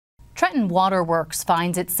Trenton Water Works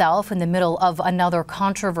finds itself in the middle of another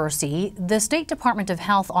controversy. The State Department of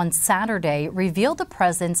Health on Saturday revealed the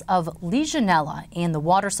presence of Legionella in the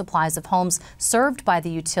water supplies of homes served by the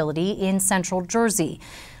utility in central Jersey.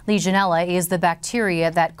 Legionella is the bacteria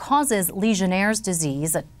that causes Legionnaires'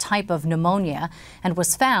 disease, a type of pneumonia, and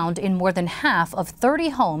was found in more than half of 30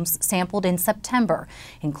 homes sampled in September,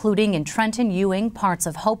 including in Trenton, Ewing, parts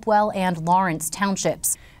of Hopewell, and Lawrence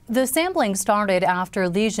townships. The sampling started after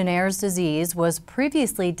Legionnaires' disease was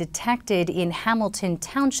previously detected in Hamilton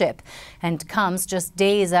Township and comes just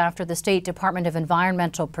days after the State Department of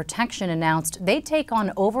Environmental Protection announced they'd take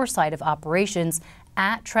on oversight of operations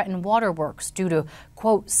at Trenton Water Works due to,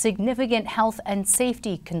 quote, significant health and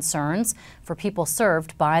safety concerns for people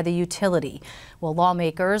served by the utility. Well,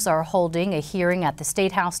 lawmakers are holding a hearing at the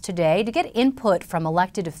State House today to get input from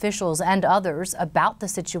elected officials and others about the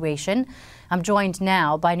situation. I'm joined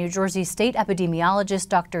now by New Jersey State epidemiologist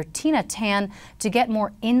Dr. Tina Tan to get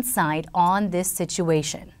more insight on this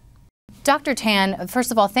situation. Dr. Tan,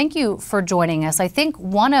 first of all, thank you for joining us. I think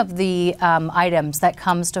one of the items that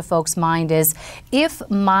comes to folks' mind is if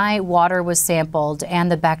my water was sampled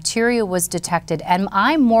and the bacteria was detected, am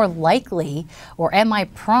I more likely or am I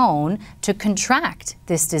prone to contract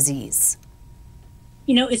this disease?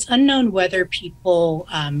 You know, it's unknown whether people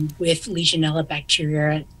with Legionella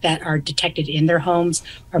bacteria that are detected in their homes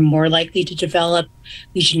are more likely to develop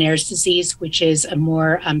Legionnaire's disease, which is a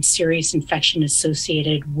more serious infection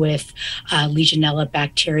associated with Legionella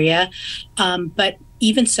bacteria. But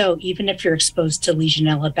even so, even if you're exposed to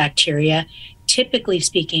Legionella bacteria, typically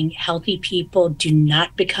speaking, healthy people do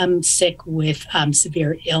not become sick with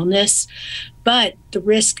severe illness, but the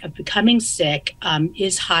risk of becoming sick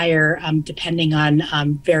is higher depending on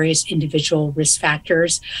various individual risk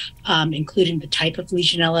factors, including the type of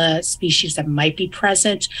Legionella species that might be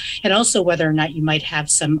present, and also whether or not you might have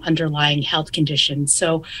some underlying health conditions.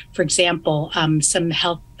 So, for example, some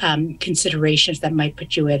health considerations that might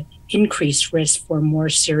put you at increased risk for more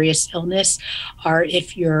serious illness are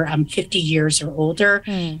if you're 50 years or older,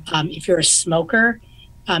 if you're a smoker,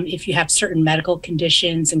 if you have certain medical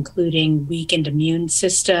conditions, including weakened immune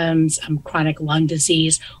systems, chronic lung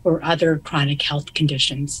disease, or other chronic health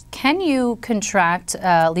conditions. Can you contract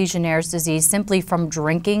Legionnaire's disease simply from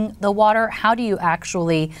drinking the water? How do you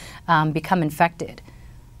actually become infected?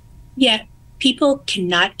 Yeah. People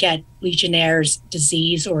cannot get Legionnaire's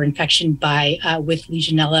disease or infection by with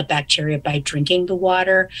Legionella bacteria by drinking the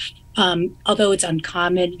water. Although it's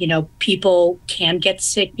uncommon, you know, people can get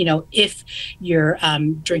sick, you know, if you're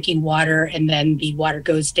drinking water and then the water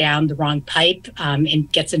goes down the wrong pipe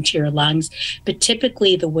and gets into your lungs. But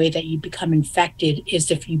typically the way that you become infected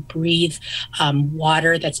is if you breathe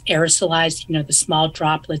water that's aerosolized, you know, the small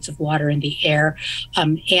droplets of water in the air,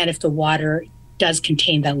 and if the water does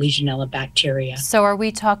contain that Legionella bacteria. So are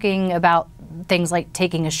we talking about things like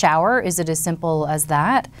taking a shower? Is it as simple as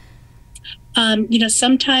that? You know,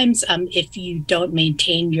 sometimes if you don't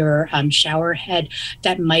maintain your shower head,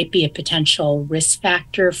 that might be a potential risk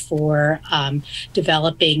factor for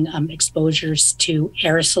developing exposures to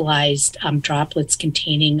aerosolized droplets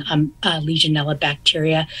containing Legionella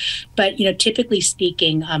bacteria. But, you know, typically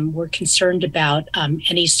speaking, we're concerned about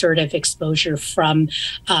any sort of exposure from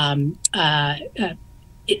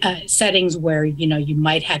settings where, you know, you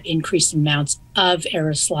might have increased amounts of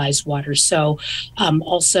aerosolized water. So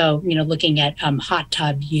also, you know, looking at hot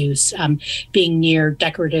tub use, being near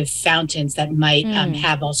decorative fountains that might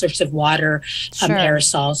have all sorts of water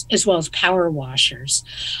aerosols, as well as power washers.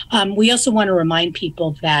 We also want to remind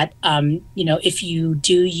people that, you know, if you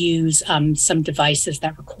do use some devices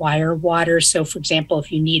that require water, so for example,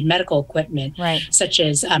 if you need medical equipment, such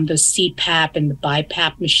as those CPAP and the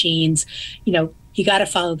BiPAP machines, you know, you got to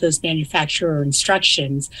follow those manufacturer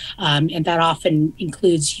instructions, and that often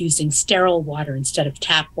includes using sterile water instead of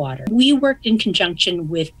tap water. We worked in conjunction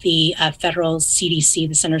with the federal CDC,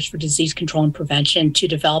 the Centers for Disease Control and Prevention, to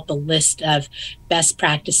develop a list of best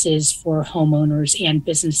practices for homeowners and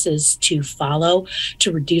businesses to follow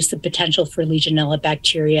to reduce the potential for Legionella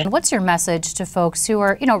bacteria. What's your message to folks who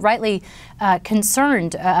are, you know, rightly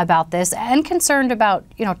concerned about this and concerned about,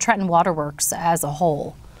 you know, Trenton Water Works as a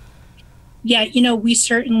whole? Yeah, you know, we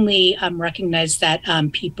certainly recognize that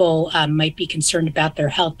people might be concerned about their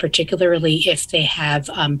health, particularly if they have,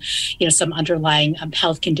 you know, some underlying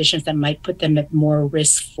health conditions that might put them at more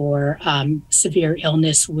risk for severe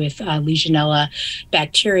illness with Legionella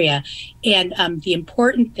bacteria. And the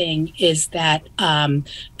important thing is that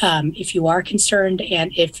if you are concerned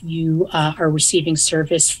and if you are receiving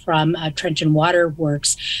service from Trenton Water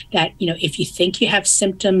Works, that, you know, if you think you have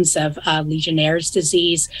symptoms of Legionnaire's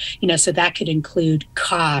disease, you know, so that that could include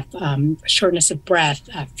cough, shortness of breath,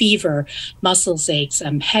 fever, muscle aches,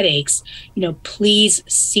 headaches, please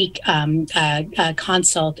seek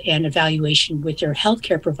consult and evaluation with your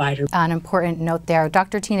healthcare provider. An important note there.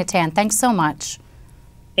 Dr. Tina Tan, thanks so much.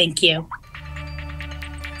 Thank you.